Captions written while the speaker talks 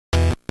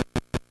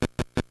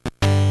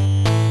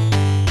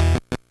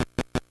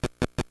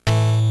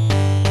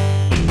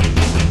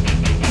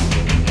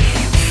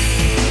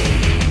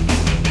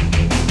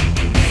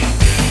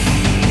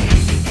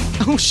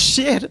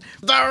shit.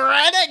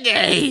 The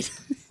Renegade!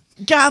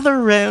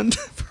 Gather round,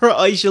 for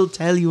I shall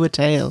tell you a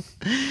tale.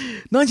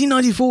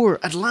 1994,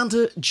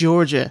 Atlanta,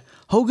 Georgia.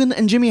 Hogan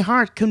and Jimmy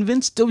Hart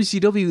convinced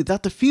WCW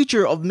that the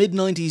future of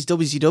mid-90s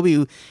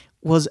WCW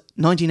was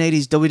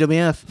 1980s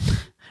WWF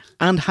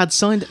and had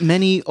signed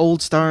many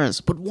old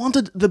stars, but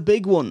wanted the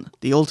big one,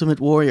 the Ultimate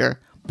Warrior.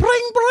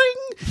 Bring,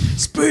 bring!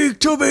 Speak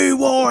to me,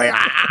 warrior!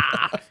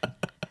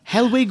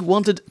 Hellwig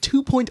wanted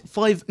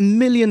 $2.5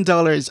 million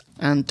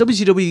and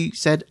WCW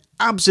said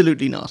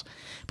absolutely not.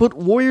 But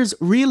Warrior's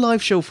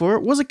real-life chauffeur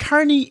was a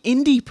carny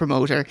indie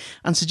promoter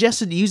and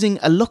suggested using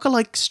a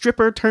lookalike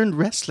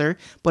stripper-turned-wrestler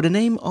by the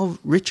name of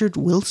Richard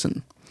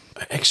Wilson.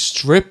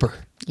 Ex-stripper?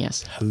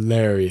 Yes.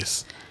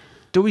 Hilarious.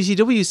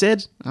 WCW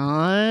said,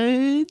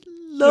 I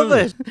love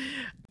it,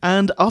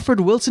 and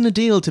offered Wilson a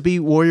deal to be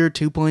Warrior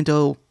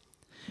 2.0.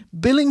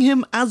 Billing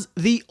him as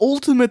the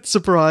ultimate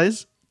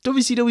surprise,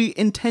 WCW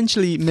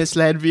intentionally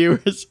misled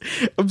viewers,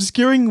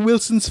 obscuring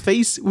Wilson's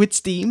face with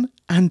steam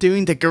and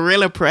doing the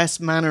gorilla press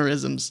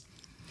mannerisms.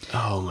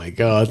 Oh my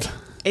god.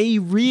 A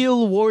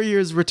real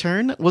Warrior's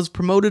return was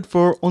promoted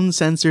for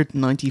Uncensored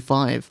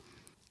 95.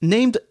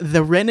 Named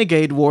the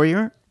Renegade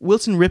Warrior,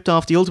 Wilson ripped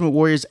off the Ultimate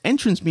Warrior's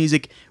entrance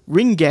music,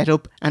 ring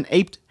getup, and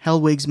aped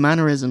Hellwig's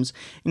mannerisms,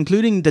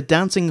 including the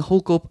dancing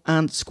Hulk up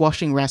and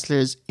squashing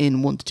wrestlers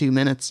in 1 to 2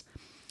 minutes.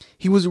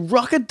 He was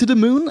rocketed to the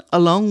moon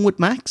along with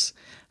Max,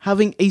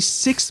 having a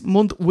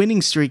 6-month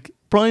winning streak,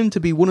 primed to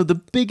be one of the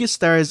biggest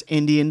stars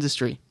in the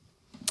industry.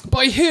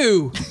 By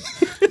who?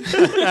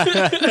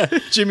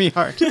 Jimmy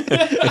Hart.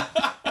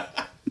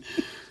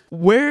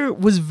 Where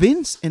was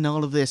Vince in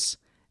all of this?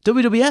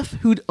 WWF,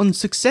 who'd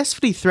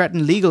unsuccessfully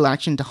threatened legal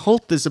action to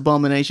halt this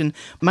abomination,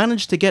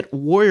 managed to get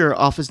Warrior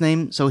off his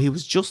name, so he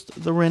was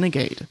just the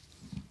Renegade.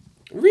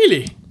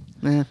 Really?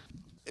 Yeah.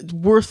 It's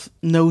worth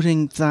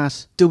noting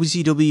that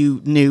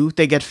WCW knew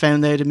they get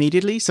found out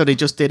immediately, so they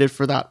just did it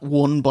for that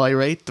one buy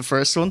rate, the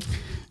first one,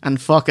 and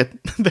fuck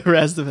it, the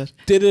rest of it.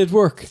 Did it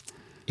work?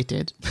 It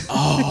did.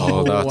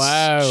 Oh, that's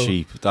wow.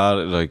 cheap. That,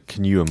 like,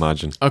 can you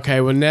imagine?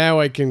 Okay, well now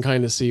I can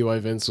kind of see why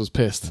Vince was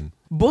pissed.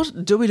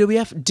 But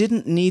WWF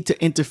didn't need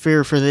to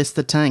interfere for this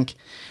to tank.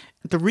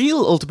 The real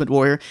Ultimate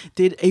Warrior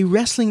did a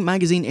wrestling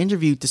magazine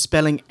interview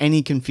dispelling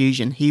any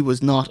confusion. He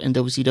was not in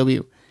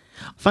WCW.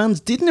 Fans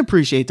didn't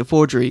appreciate the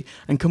forgery,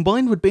 and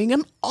combined with being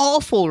an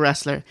awful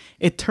wrestler,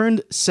 it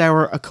turned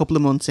sour a couple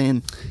of months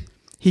in.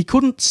 He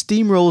couldn't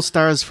steamroll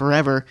stars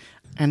forever,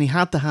 and he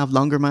had to have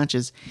longer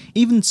matches.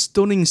 Even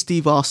stunning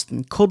Steve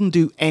Austin couldn't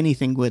do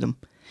anything with him.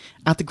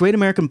 At the Great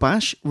American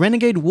Bash,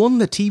 Renegade won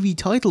the TV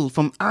title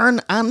from Arn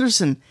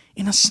Anderson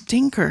in a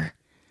stinker.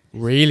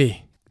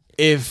 Really?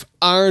 If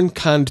Arn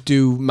can't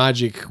do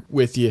magic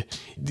with you,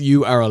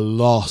 you are a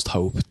lost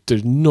hope.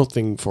 There's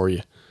nothing for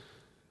you.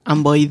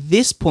 And by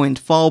this point,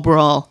 Fall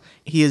Brawl,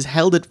 he has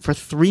held it for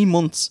 3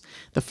 months.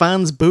 The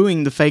fans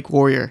booing the fake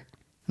warrior.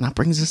 And that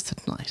brings us to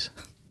tonight.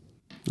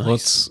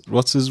 Nice.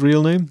 What's his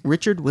real name?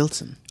 Richard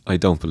Wilson. I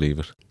don't believe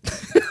it.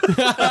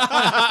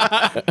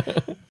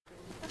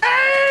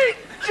 I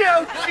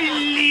don't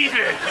believe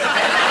it.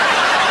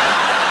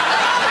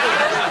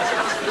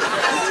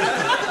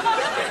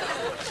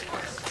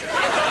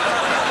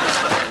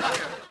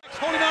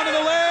 Holding on to the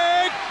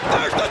leg.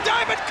 There's the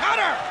diamond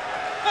cutter.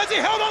 As he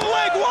held on the leg.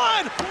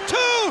 1, 2,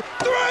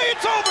 3.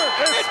 It's over.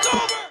 It's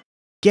over.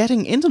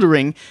 Getting into the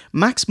ring,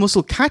 Max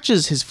Muscle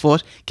catches his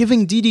foot,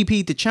 giving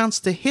DDP the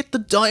chance to hit the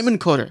diamond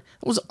cutter.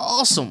 That was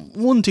awesome.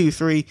 1, 2,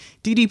 3.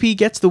 DDP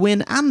gets the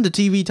win and the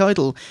TV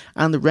title,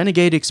 and the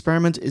Renegade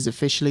experiment is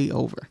officially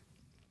over.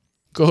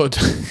 Good.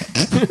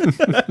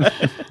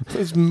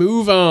 Let's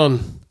move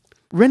on.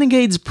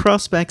 Renegade's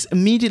prospects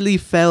immediately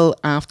fell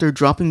after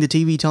dropping the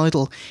TV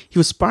title. He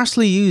was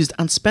sparsely used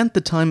and spent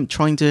the time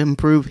trying to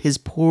improve his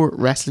poor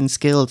wrestling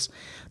skills.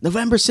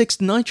 November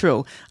 6th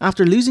Nitro,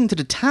 after losing to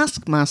the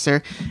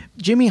Taskmaster,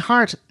 Jimmy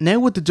Hart, now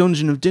with the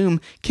Dungeon of Doom,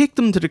 kicked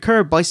him to the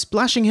curb by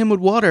splashing him with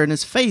water in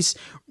his face,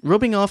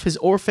 rubbing off his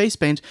face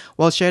paint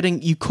while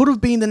shouting, "You could have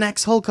been the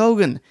next Hulk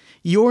Hogan.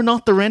 You're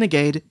not the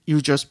Renegade,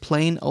 you're just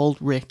plain old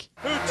Rick."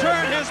 Who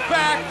turned his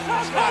back?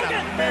 It's not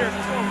a mere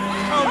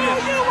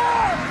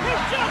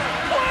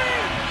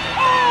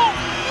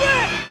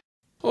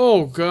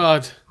Oh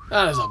God,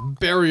 that is a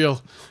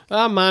burial.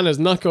 That man is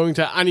not going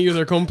to any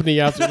other company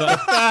after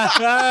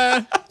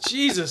that.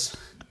 Jesus.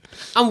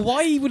 And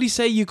why would he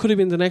say you could have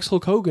been the next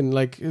Hulk Hogan?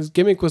 Like, his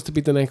gimmick was to be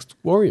the next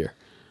Warrior.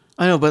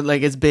 I know, but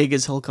like as big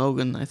as Hulk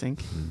Hogan, I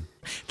think.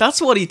 That's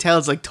what he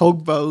tells like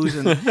Tugboat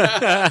and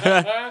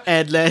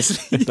Ed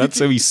Leslie. That's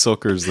how he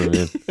suckers them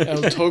in.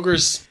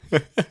 Tuggers.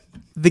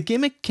 The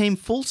gimmick came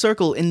full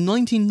circle in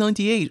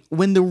 1998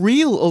 when the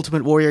real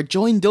Ultimate Warrior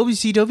joined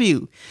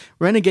WCW.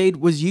 Renegade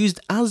was used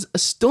as a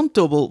stunt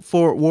double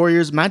for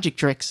Warrior's magic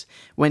tricks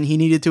when he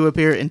needed to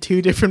appear in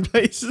 2 different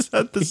places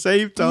at the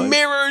same time.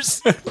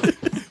 Mirrors!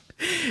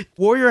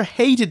 Warrior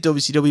hated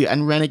WCW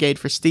and Renegade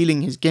for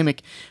stealing his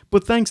gimmick,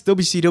 but thanks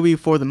WCW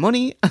for the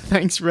money and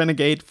thanks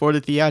Renegade for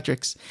the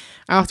theatrics.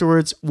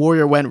 Afterwards,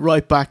 Warrior went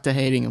right back to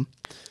hating him.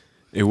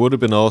 It would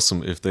have been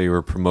awesome if they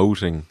were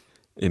promoting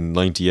in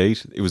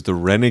 '98, it was the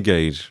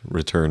Renegade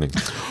returning,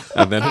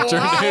 and then it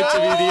turned out to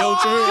be the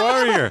Ultimate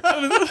Warrior.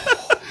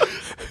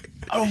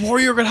 A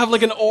warrior gonna have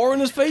like an oar in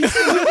his face.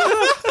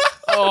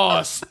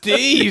 Oh,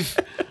 Steve,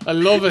 I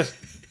love it.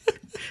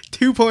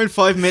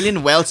 2.5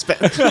 million well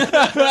spent.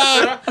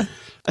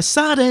 A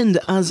sad end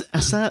as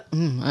a sad.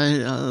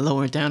 I'll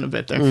lower it down a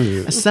bit there.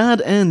 A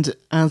sad end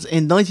as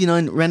in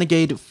 '99,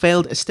 Renegade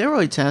failed a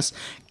steroid test,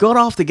 got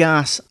off the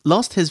gas,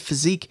 lost his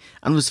physique,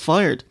 and was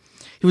fired.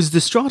 He was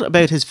distraught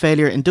about his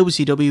failure in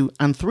WCW,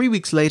 and 3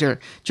 weeks later,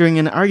 during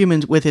an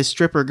argument with his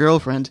stripper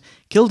girlfriend,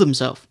 killed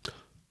himself.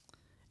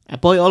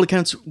 By all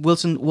accounts,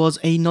 Wilson was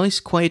a nice,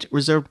 quiet,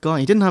 reserved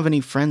guy. He didn't have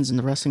any friends in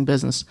the wrestling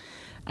business.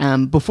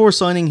 Before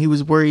signing, he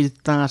was worried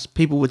that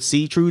people would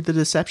see through the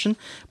deception,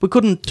 but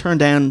couldn't turn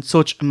down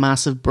such a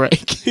massive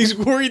break. He's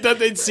worried that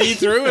they'd see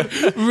through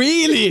it.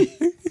 Really?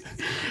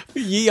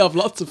 Ye have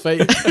lots of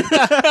faith.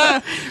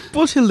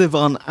 But he'll live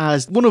on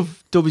as one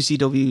of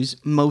WCW's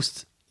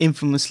most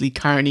infamously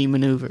carny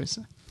maneuvers.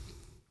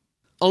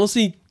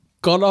 Honestly,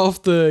 got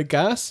off the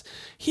gas.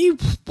 He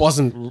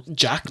wasn't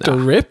jacked or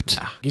ripped.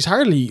 He's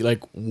hardly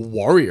like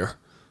warrior.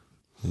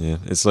 Yeah,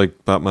 it's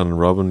like Batman and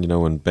Robin. You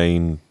know, when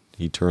Bane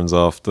he turns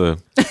off the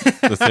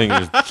thing.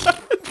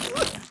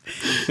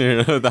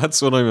 You know,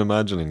 that's what I'm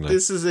imagining. Like.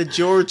 This is a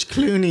George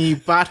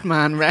Clooney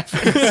Batman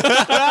reference.